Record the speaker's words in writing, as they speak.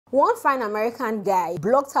One fine American guy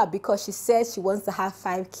blocked her because she says she wants to have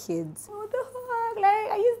 5 kids. What the fuck?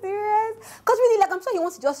 Like, are you serious? Because really, like, I'm sure he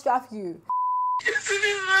wants to just strap you. This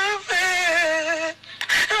is not fair.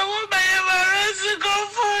 I want my embarrass to go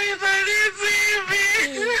for it on the TV.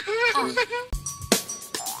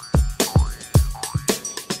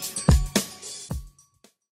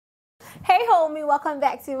 Hey homie, welcome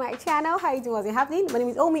back to my channel. How you doing? What's happening? My name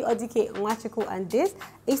is Omi Odike Nwachukwu and this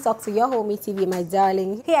is Talk to Your Homie TV, my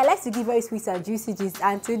darling. Hey, I like to give very sweet and juicy gist,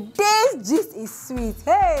 and today's gist is sweet.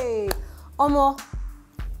 Hey, Omo,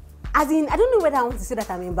 as in, I don't know whether I want to say that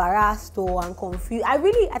I'm embarrassed or I'm confused. I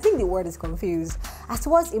think the word is confused. As to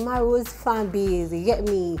what's EMMAROSE fan base, you get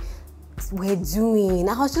me? We're doing.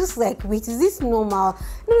 I was just like, wait, is this normal?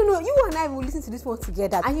 No, you and I will listen to this one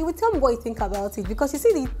together and you will tell me what you think about it, because you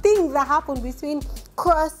see the things that happened between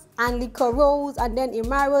Cross and Liquorose and then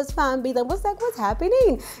EMMAROSE fan base. I was like, what's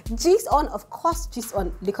happening? Gist on, of course, gist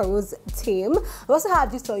on Liquorose team. We also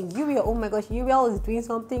have gist on Uriel. Oh my gosh, Uriel is doing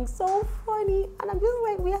something so funny, and I'm just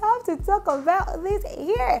like, we have to talk about this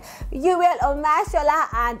here. Uriel Omashola,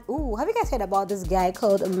 and have you guys heard about this guy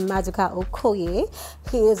called Maduka Okoye?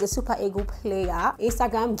 He is a super ego player.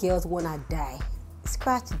 Instagram girls wanna die.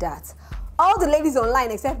 Scratch that. All the ladies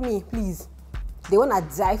online except me, please. They wanna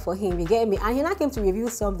die for him, you get me? And he now came to review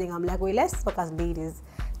something. I'm like, wait, let's talk as ladies.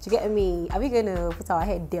 Do you get me? Are we gonna put our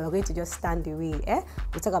head there? We're going to just stand away,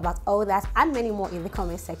 We'll talk about all that and many more in the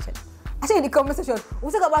comment section. I say in the comment section,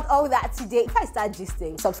 we'll talk about all that today. If I start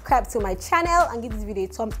gisting, subscribe to my channel and give this video a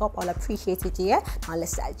thumbs up. I'll appreciate it here. Now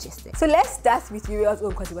let's start gisting. So let's start with Uriel's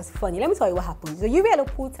own because it was funny. Let me tell you what happened. So Uriel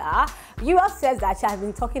says that she has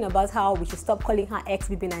been talking about how we should stop calling her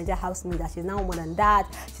ex-BB Naija housemate, that she's now more than that.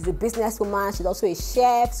 She's a businesswoman. She's also a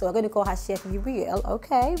chef. So we're going to call her Chef Uriel.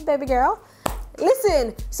 Okay, baby girl.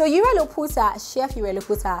 Listen, so Chef Uriel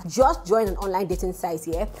Oputa just joined an online dating site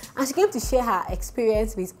here, and she came to share her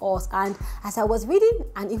experience with us. And as I was reading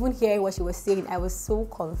and even hearing what she was saying, I was so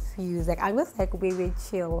confused. Like, I'm just like, wait,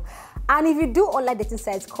 chill. And if you do online dating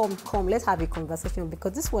sites, come, let's have a conversation,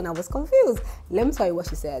 because this one I was confused. Let me tell you what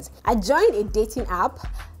she says. I joined a dating app.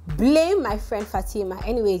 Blame my friend Fatima.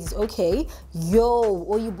 Anyways, okay. Yo,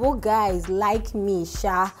 Oyibo guys like me,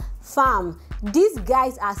 Sha. Fam, these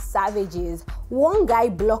guys are savages. One guy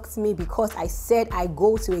blocked me because I said I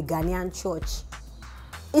go to a Ghanaian church.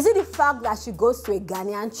 Is it the fact that she goes to a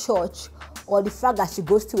Ghanaian church or the fact that she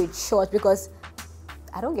goes to a church? Because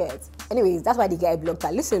I don't get it. Anyways, that's why the guy blocked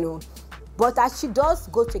her. Listen, but that she does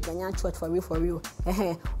go to a Ghanaian church for real.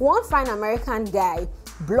 One fine American guy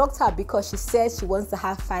blocked her because she says she wants to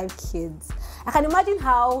have 5 kids. I can imagine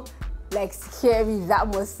how like scary that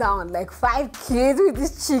must sound. Like 5 kids with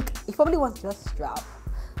this chick. He probably wants to just strap,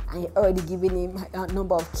 and you're already giving him a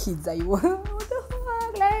number of kids that you want. What the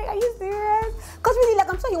fuck? Like, are you serious? Because really,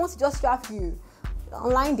 like, I'm sure he wants to just strap you.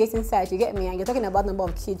 Online dating site, you get me? And you're talking about number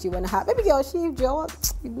of kids you want to have. Baby girl, you're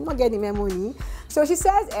not getting my money. So she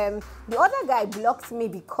says, the other guy blocked me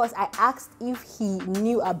because I asked if he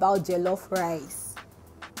knew about jollof rice.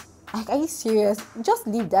 Like, are you serious? Just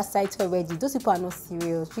leave that site already. Those people are not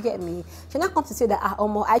serious. You get me? She now comes to say that,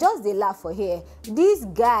 I just they laugh for her. These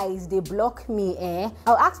guys, they block me,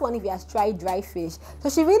 I'll ask one if he has tried dry fish. So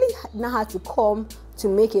she really now had to come to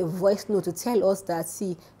make a voice note to tell us that,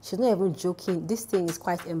 see, she's not even joking. This thing is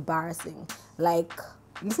quite embarrassing. Like,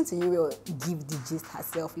 listen to Uriel give the gist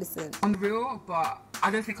herself. Listen. Unreal, but I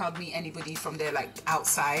don't think I'll meet anybody from there, like,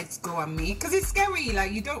 outside, go and meet, because it's scary.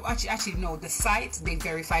 Like, you don't actually know. The site, they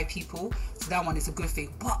verify people, so that one is a good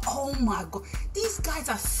thing. But oh my god, these guys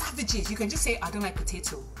are savages. You can just say, I don't like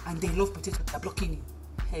potato, and they love potato. They're blocking you.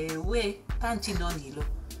 Hey, wait, panty on you.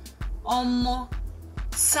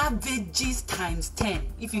 Savages times 10.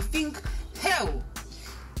 If you think, hell.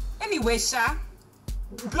 Anyway, Sha,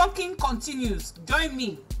 blocking continues. Join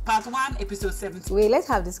me. Part 1, episode 17. Wait, let's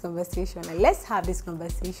have this conversation. Do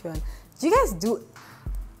you guys do?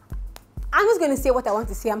 I'm just going to say what I want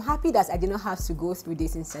to say. I'm happy that I did not have to go through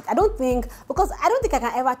dating sites. I don't think I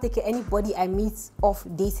can ever take anybody I meet off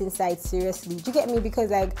dating sites seriously. Do you get me? Because,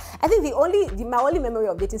 like, I think my only memory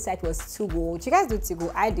of dating site was Tugo. Do you guys do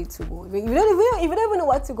Tugo? I did Tugo. If you don't even know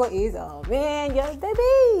what Tugo is, oh man, yes,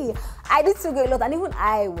 baby. I did Tugo a lot, and even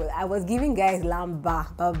I was giving guys lamba,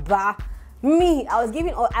 baba. Me, I was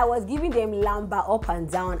giving them lamba up and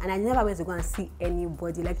down, and I never went to go and see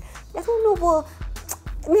anybody. Like, I don't know, but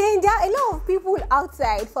man, there are a lot of people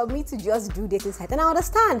outside for me to just do dating sites, and I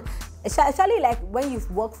understand. Especially like when you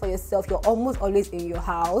work for yourself, you're almost always in your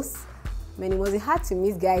house. Man, it was hard to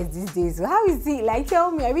meet guys these days. So how is it? Like,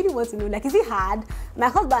 tell me, I really want to know. Like, is it hard? My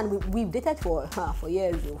husband, we've dated for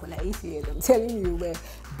years, for like 8 years. I'm telling you, we're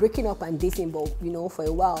breaking up and dating, but you know, for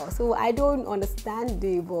a while. So I don't understand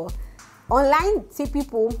it. But online, see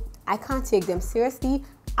people, I can't take them seriously.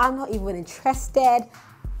 I'm not even interested.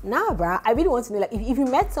 Nah, bruh, I really want to know, like, if you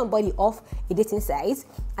met somebody off a dating site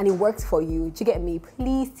and it worked for you, do you get me?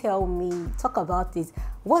 Please tell me, talk about this.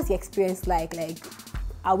 What's the experience like? Like,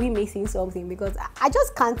 are we missing something? Because I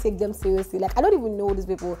just can't take them seriously. Like, I don't even know these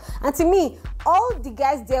people. And to me, all the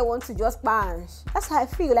guys there want to just punch. That's how I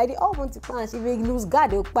feel. Like, they all want to punch. If they lose God,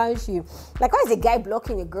 they'll punch you. Like, why is a guy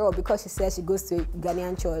blocking a girl because she says she goes to a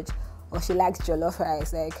Ghanaian church or she likes jollof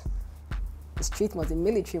rice? Like, the street was a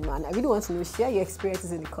military, man. I really want to know. Share your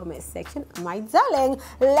experiences in the comment section, my darling.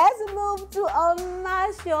 Let's move to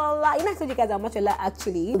Mashallah. You know, I told you guys that Mashallah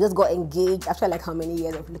actually just got engaged after like how many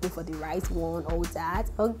years of looking for the right one, all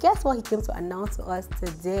that. Well, guess what he came to announce to us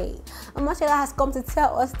today? Mashallah has come to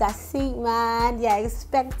tell us that, see, man, they are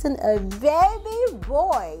expecting a baby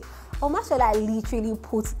boy. Oh, Mashallah literally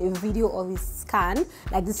put a video of his scan,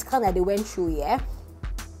 like the scan that they went through, yeah,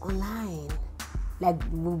 online. Like,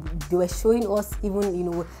 they were showing us even, you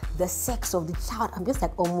know, the sex of the child. I'm just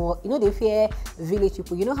like, oh, more, you know, they fear village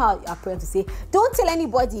people. You know how your parents say, don't tell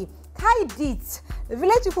anybody, hide it. The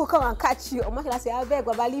village people come and catch you. I say, I beg,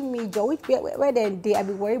 leave me, Joe. Where then they? I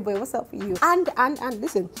be worried, boy, what's up for you? And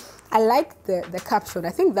listen, I like the caption.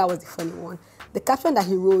 I think that was the funny one. The caption that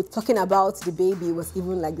he wrote talking about the baby was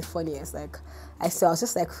even like the funniest. Like, I was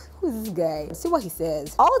just like, who's this guy? See what he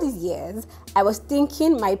says. All these years, I was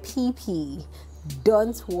thinking my PP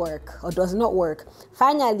don't work or does not work.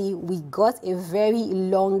 Finally, we got a very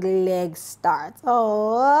long leg start.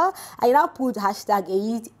 Oh, I now put hashtag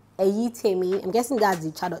Eyitemi. I'm guessing that's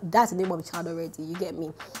the child. That's the name of the child already. You get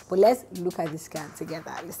me? But let's look at this scan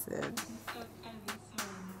together. Listen.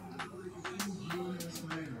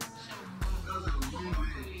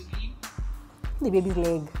 The baby's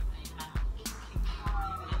leg.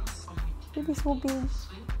 Baby's so big.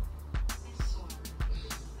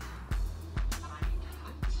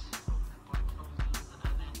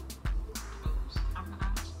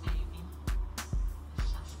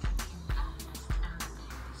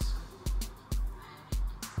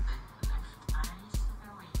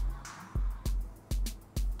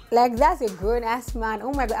 Like, that's a grown-ass man.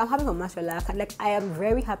 Oh my God, I'm happy for Mashallah. Like, I am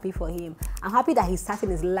very happy for him. I'm happy that he's starting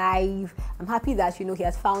his life. I'm happy that, you know, he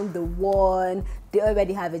has found the one. They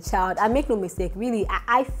already have a child. And make no mistake, really,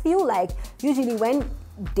 I feel like usually when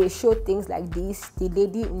they show things like this, the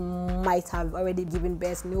lady might have already given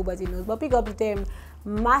birth. Nobody knows. But pick up to them.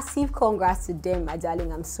 Massive congrats to them, my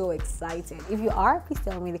darling. I'm so excited. If you are, please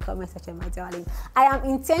tell me in the comment section, my darling. I am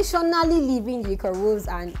intentionally leaving Yika Rose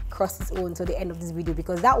and Cross's own to the end of this video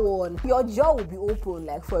because that one, your jaw will be open,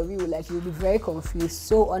 like for real. Like, you'll be very confused.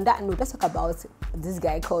 So on that note, let's talk about this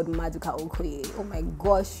guy called Maduka Okoye. Oh my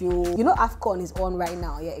gosh, you know AFCON is on right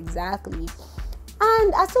now. Yeah, exactly.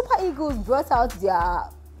 And as Super Eagles brought out their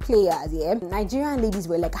players, yeah, Nigerian ladies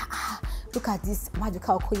were like, look at this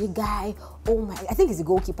Maduka Okoye guy. Oh my, I think he's a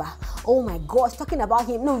goalkeeper. Oh my gosh, talking about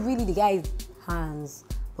him. No, really, the guy is hands.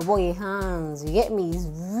 The boy, hands. You get me? He's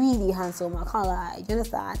really handsome. I can't lie. You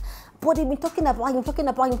understand? But they've been talking about him to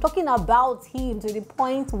the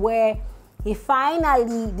point where he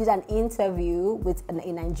finally did an interview with a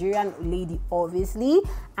Nigerian lady, obviously.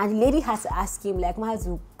 And the lady has to ask him, like,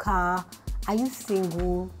 Maduka, are you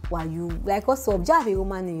single? Were you, like, what's up? Do you have a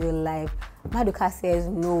woman in your life? Maduka says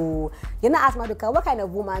no. You're not asking Maduka, what kind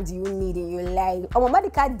of woman do you need in your life? Oh,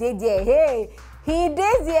 Maduka did there. Hey, he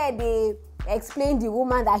did there. They explained the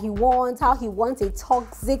woman that he wants, how he wants a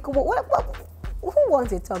toxic woman. Who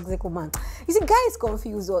wants a toxic woman? You see, guys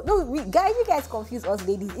confuse us. No, guys, you guys confuse us,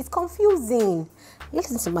 ladies. It's confusing.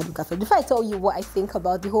 Listen to Maduka first. Before I tell you what I think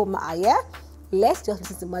about the whole matter, yeah? Let's just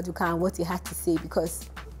listen to Maduka and what he had to say because.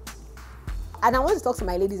 And I want to talk to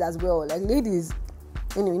my ladies as well. Like, ladies,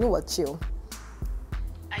 anyway, you know what, chill.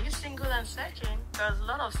 Are you single and searching? Because a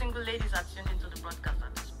lot of single ladies are tuned into the broadcast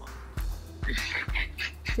at this point.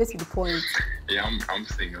 Just to the point. Yeah, I'm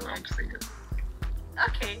single.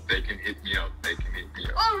 Okay. They can hit me up.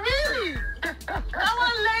 Oh, really? Come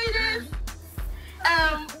on, ladies.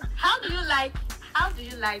 How do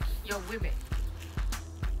you like your women?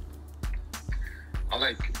 I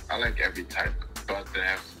like every type, but there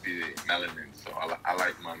has to be melanin. So I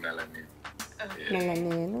like my melanin. Yeah.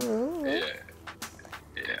 Melanin. Ooh.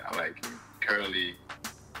 Yeah, I like curly,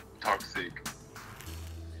 toxic.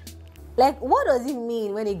 Like, what does it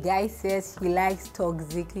mean when a guy says he likes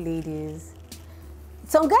toxic ladies?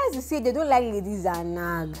 Some guys will say they don't like ladies that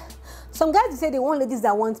nag. Some guys say they want ladies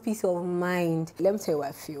that want peace of mind. Let me tell you what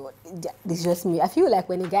I feel. This is just me. I feel like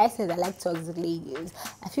when a guy says I like toxic ladies,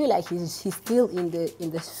 I feel like he's still in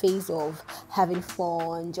the phase of having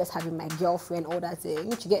fun, just having my girlfriend, all that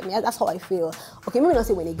thing. You get me? That's how I feel. Okay, maybe not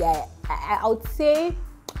say when a guy. I would say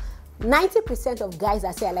 90% of guys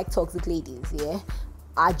that say I like toxic ladies, yeah,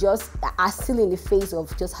 are still in the phase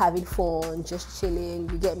of just having fun, just chilling,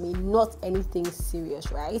 you get me, not anything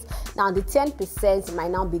serious, right? Now the 10%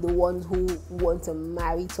 might now be the ones who want to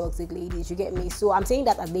marry toxic ladies, you get me? So I'm saying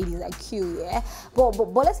that as ladies like you, yeah, but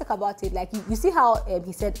let's talk about it. Like you see how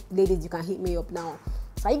he said, ladies, you can hit me up now.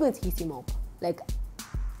 So are you going to hit him up? Like,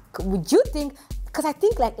 would you think, because I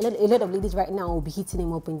think like a lot of ladies right now will be hitting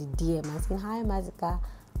him up in the DM and saying, hi Mazika,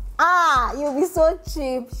 you'll be so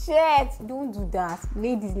cheap. Shit, don't do that.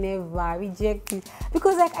 Ladies never reject it.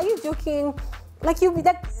 Because like, are you joking? Like you'll be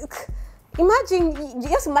that.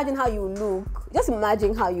 Just imagine how you look. Just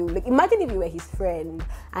imagine how you look. Imagine if you were his friend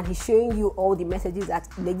and he's showing you all the messages that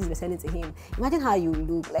ladies were sending to him. Imagine how you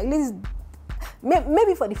look. Like ladies,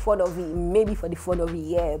 maybe for the fun of it,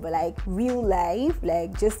 yeah. But like real life,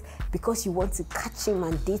 like just because you want to catch him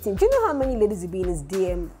and date him. Do you know how many ladies will be in his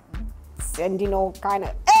DM sending all kind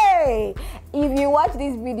of, hey, if you watch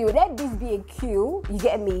this video, let this be a cue, you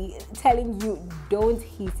get me, telling you don't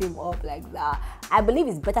hit him up like that. I believe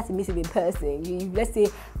it's better to meet him in person. Let's say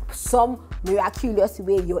some miraculous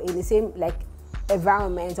way you're in the same like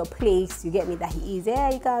environment or place, you get me, that he is,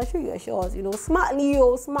 yeah, you can show your shots, you know, smartly,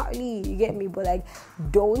 you get me, but like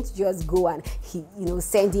don't just go and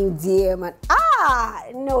send him DM and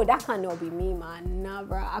no, that cannot be me, man. Nah,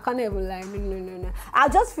 bro, I can't even lie. No. I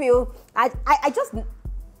just feel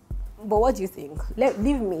but what do you think?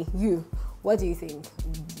 Leave me, you, what do you think?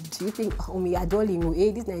 Do you think, oh me, I don't even,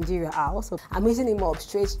 hey, this Nigeria, also, I'm mixing him up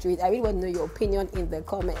straight. I really want to know your opinion in the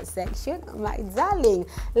comment section. My darling,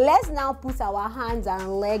 let's now put our hands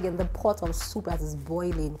and leg in the pot of soup that is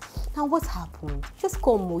boiling. Now, what happened? Just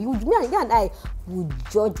come, me and I will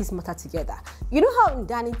judge this matter together. You know how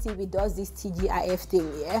Danny TV does this TGIF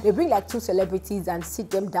thing, yeah? They bring like two celebrities and sit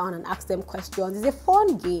them down and ask them questions. It's a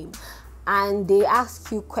fun game. And they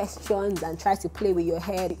ask you questions and try to play with your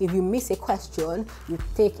head. If you miss a question, you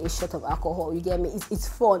take a shot of alcohol. You get me? It's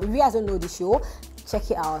fun. If you guys don't know the show,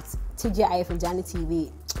 check it out. TGIF and Danny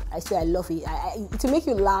TV. I swear I love it. To make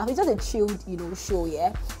you laugh. It's just a chilled, show,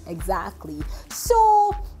 yeah? Exactly.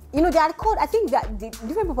 So, they are called, I think that the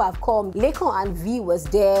different people have come. Lekon and V was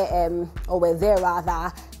there, or were there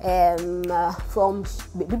rather, from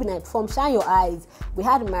Shine Your Eyes. We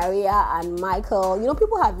had Maria and Michael.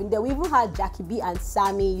 People have been there. We even had Jackie B and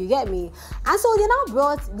Sammy, you get me? And so they now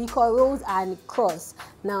brought Lico Rose and Cross.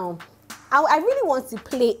 Now, I really want to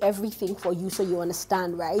play everything for you so you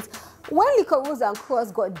understand, right? When Lico Rose and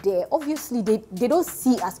Cross got there, obviously they don't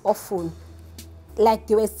see as often like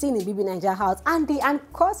they were seen in BB Niger house, and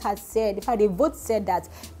Cross had said, in fact they both said that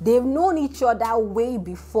they've known each other way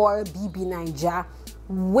before BB Niger,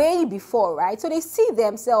 way before, right? So they see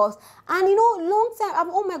themselves, and long time,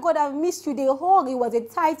 oh my God, I've missed you. They hug, it was a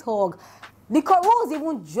tight hug. The Rose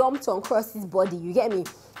even jumped on Cross's body, you get me?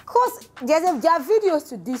 Because there are videos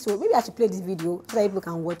to this, so maybe I should play this video so that people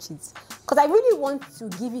can watch it, because I really want to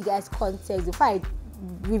give you guys context before I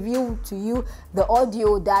reveal to you the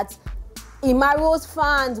audio that EMBARRASS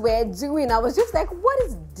fans were doing. I was just like, what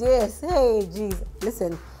is this? Hey, jeez.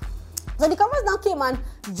 Listen. So the cameras now came and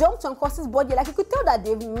jumped on Cross's body. Like, you could tell that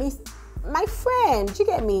they've missed my friend. You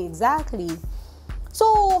get me? Exactly.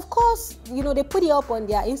 So, of course, they put it up on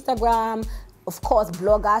their Instagram. Of course,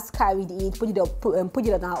 bloggers carried it, put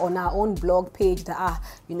it on our own blog page that,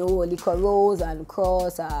 Lico Rose and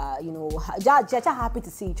Cross, just happy to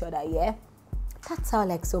see each other, yeah? That's how,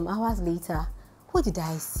 like, some hours later, what did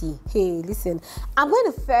I see? Hey, listen, I'm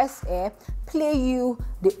going to first play you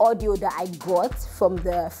the audio that I got from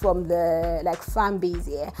the like fan base,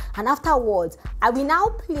 yeah, and afterwards I will now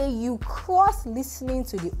play you Cross listening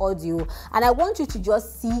to the audio, and I want you to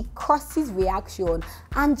just see Cross's reaction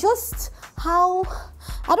and just how,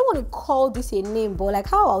 I don't want to call this a name, but like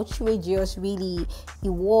how outrageous really it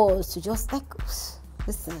was to just like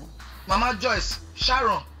listen. Mama Joyce,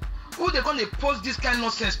 Sharon, who they gonna post this kind of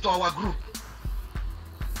nonsense to our group?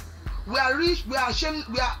 We are rich, we are ashamed,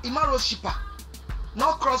 we are EMMAROSE shipper,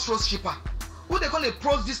 not Crossroads shipper. Who they gonna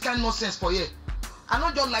post this kind of nonsense for you? I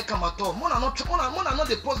not just like them at all. Mona not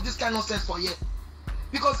they post this kind of nonsense for you.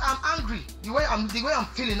 Because I'm angry. The way I'm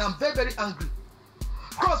feeling, I'm very, very angry.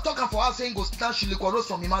 Cross talking for us saying go snatch Lico Rose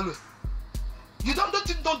from Emmanuel. You don't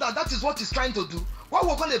that is what he's trying to do. What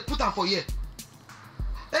we're gonna put on for you?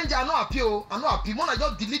 Then I not happy. I not happy. Mona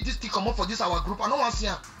just delete this thing come up for this our group. I don't want to see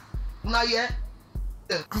him. Now yeah.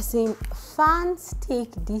 As in, fans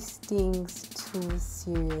take these things too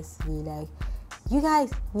seriously. Like, you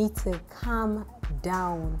guys need to calm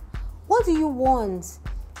down. What do you want?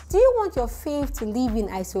 Do you want your fave to live in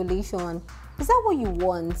isolation? Is that what you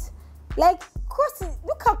want? Like,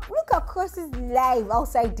 look at Cross's life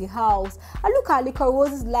outside the house, and look at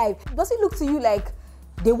Rose's life. Does it look to you like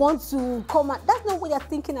they want to come out? That's not what you're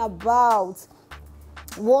thinking about.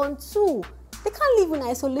 1, 2, they can't live in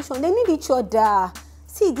isolation. They need each other.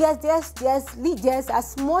 See, there's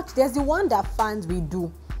as much. There's the one that fans will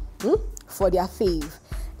do for their fave.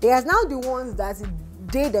 There's now the ones that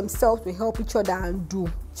they themselves will help each other and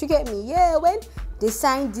do. You get me? Yeah, when they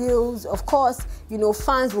sign deals, of course, you know,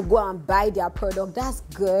 fans will go and buy their product. That's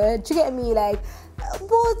good. You get me? Like,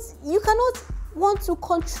 but you cannot want to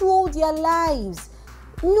control their lives.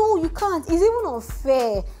 No, you can't. It's even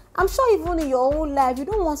unfair. I'm sure even in your own life, you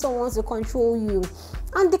don't want someone to control you.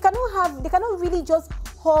 And they cannot really just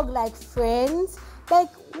hug like friends. Like,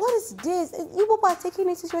 what is this? You people are taking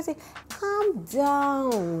it seriously. Calm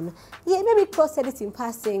down. Yeah, maybe Cross said it in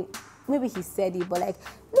passing. Maybe he said it, but like,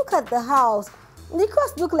 look at the house. The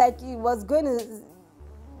Cross looked like he was going to,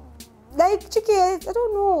 like, chicken. I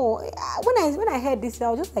don't know. When I heard this, I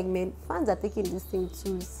was just like, man, fans are taking this thing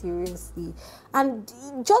too seriously. And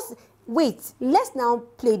just wait. Let's now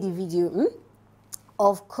play the video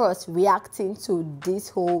of Cross reacting to this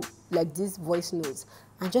whole, like, this voice notes,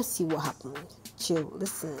 and just see what happened. Chill,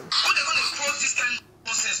 listen. Who they gonna post this kind of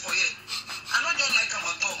nonsense for here? I don't like them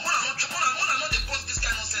at all. I know they post this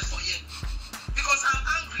kind of nonsense for here because I'm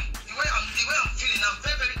angry. The way I'm feeling, I'm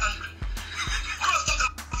very, very angry. Cross talk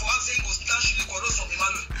for us saying go snatch the corals from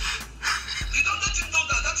Emmanuel. You don't let him know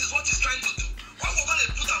that is what he's trying to do. Why we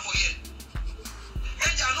gonna put that for here?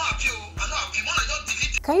 I know appeal. Wanna just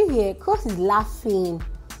delete it. Can you hear? Cross is laughing.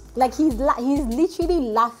 Like, he's literally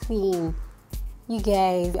laughing. You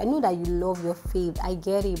guys, I know that you love your fave. I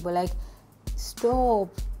get it, but like, stop.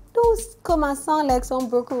 Don't come and sound like some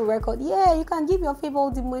broken record. Yeah, you can give your fave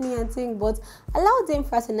all the money and thing, but allow them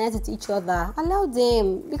fraternize with each other. Allow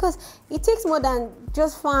them, because it takes more than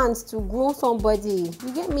just fans to grow somebody.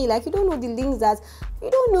 You get me? Like, you don't know the links that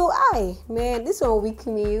you don't know. Man, this one weak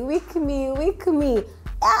me. Is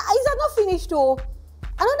that not finished though?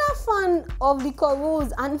 Another fan of the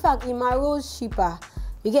Rose, and in fact, EMMAROSE shipper,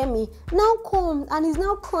 you get me, now comes and is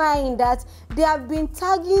now crying that they have been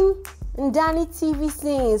tagging Danny TV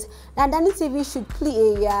since. That Danny TV should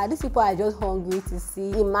play. Yeah, these people are just hungry to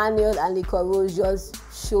see Emmanuel and Rose just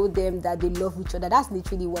show them that they love each other. That's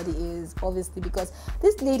literally what it is, obviously, because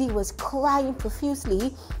this lady was crying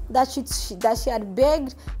profusely that she had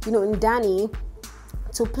begged, you know, Danny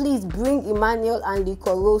to please bring Emmanuel and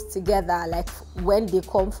Rose together, like when they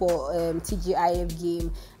come for TGIF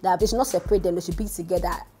game, that they should not separate them, they should be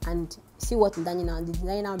together. And see what Danny now did.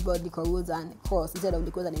 Danny now brought Rose and Cross instead of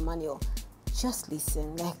Rose and Emmanuel. Just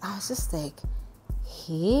listen. Like, I was just like,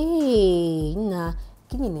 hey, nah,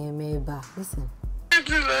 give me a name back. Listen. You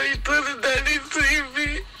told the Danny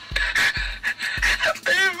TV.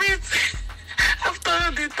 After everything,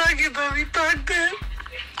 after the target that we tagged them.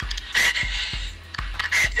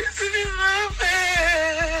 This is not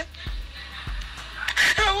fair.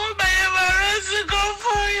 I want my EMBARRASS to go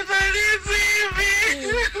for you,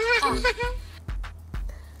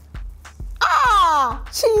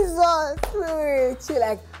 Jesus. She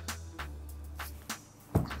like,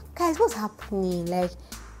 guys, what's happening? Like,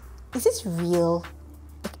 is this real?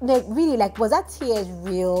 Like, really, like, was that tears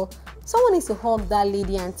real? Someone needs to hug that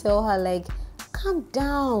lady and tell her, like, calm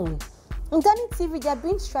down. On Danny TV, they're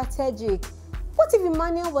being strategic. What if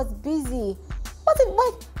Emmanuel was busy?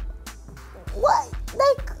 What?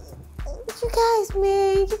 Like, you guys,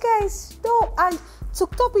 man, you guys, stop. And to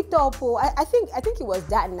top it up, I think it was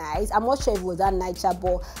that night. I'm not sure if it was that night,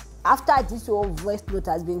 but after this whole voice note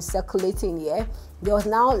has been circulating here, there was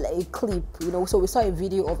now like a clip, you know, so we saw a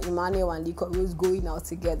video of Emmanuel and Rose going out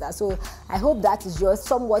together. So I hope that is just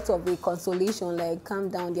somewhat of a consolation, like, calm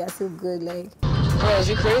down, they are so good, like. Oh, is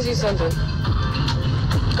you crazy or something?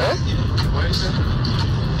 Huh?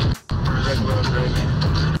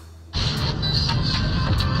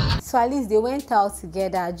 So at least they went out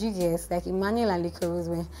together, you guys, like Emmanuel and Rose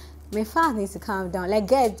went. My fans need to calm down. Like,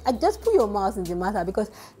 guys, just put your mouth in the matter, because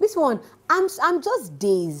this one, I'm just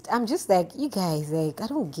dazed. I'm just like, you guys, like, I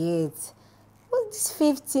don't get what's this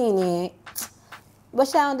 15,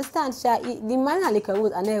 But I understand, the man and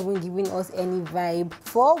Rose are not even giving us any vibe.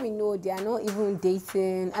 For all we know, they are not even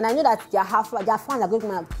dating. And I know that their fans are going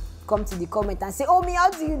to come to the comment and say, oh, me, how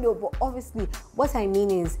do you know? But obviously, what I mean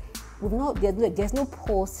is, there's no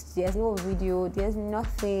post, there's no video, there's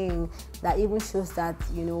nothing that even shows that,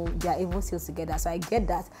 you know, they are even still together. So I get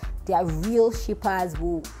that their real shippers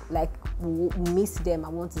will miss them. I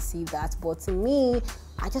want to see that, but to me,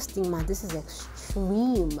 I just think, man, this is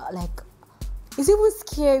extreme. Like, it's even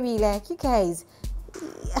scary. Like, you guys,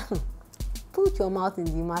 put your mouth in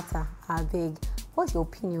the matter. I beg. What's your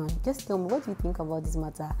opinion? Just tell me, what do you think about this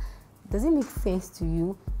matter? Does it make sense to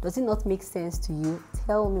you? Does it not make sense to you?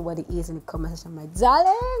 Tell me what it is in the comment section, my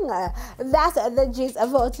darling. That's the gist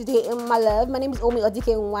for today in my love. My name is Omi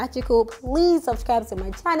Odike Nwachukwu. Please subscribe to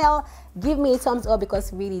my channel. Give me a thumbs up,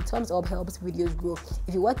 because really, thumbs up helps videos grow.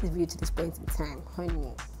 If you watch this video to this point in time,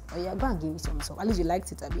 honey, oh yeah, go and give me thumbs up. At least you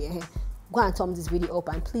liked it, go and thumbs this video up,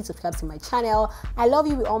 and please subscribe to my channel. I love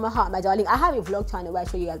you with all my heart, my darling. I have a vlog channel where I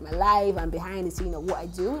show you guys my life and behind the scene of what I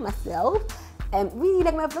do myself. Really,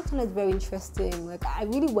 like, my vlog channel is very interesting. Like, I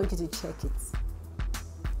really want you to check it.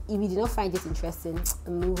 If you do not find it interesting,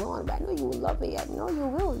 move on. But I know you will love it. I know you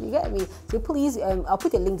will. You get me? So please, I'll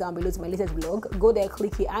put a link down below to my latest vlog. Go there,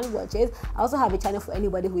 click it, and watch it. I also have a channel for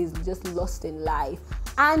anybody who is just lost in life.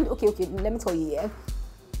 And okay, let me tell you, yeah.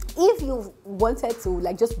 If you wanted to,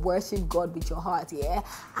 like, just worship God with your heart, yeah,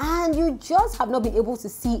 and you just have not been able to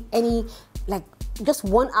see any, like, just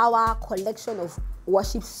 1 hour collection of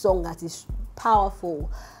worship song that is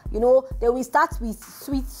powerful, you know, then we start with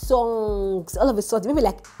sweet songs. All of a sudden, maybe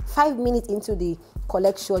like 5 minutes into the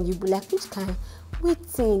collection, you'll be like, which kind?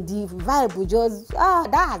 Waiting, the vibe will just,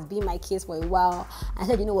 that has been my case for a while. I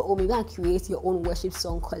said, you know what, Omi, go and create your own worship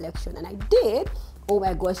song collection, and I did. Oh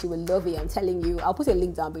my gosh, you will love it. I'm telling you. I'll put a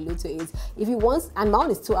link down below to it. If you want, and my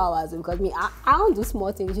own is 2 hours, because I don't do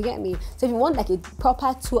small things, you get me? So if you want like a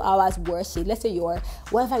proper 2 hours worship, let's say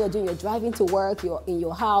whatever you're doing, you're driving to work, you're in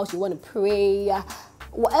your house, you want to pray,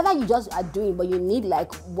 whatever you just are doing, but you need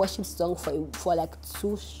like worship song for like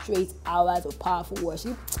 2 straight hours of powerful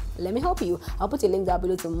worship, let me help you. I'll put a link down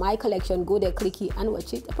below to my collection. Go there, click it, and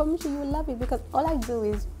watch it. I promise you will love it, because all I do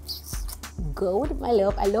is gold, my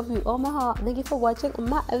love. I love you all my heart. Thank you for watching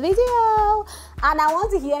my video, and I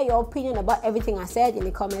want to hear your opinion about everything I said in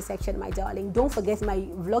the comment section, my darling. Don't forget my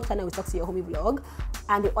vlog channel is Talk to Your Homie Vlog,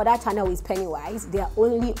 and the other channel is Pennie Wyz. They are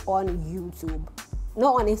only on YouTube,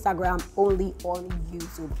 not on Instagram, only on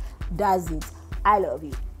YouTube. That's it. I love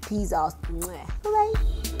you. Peace out.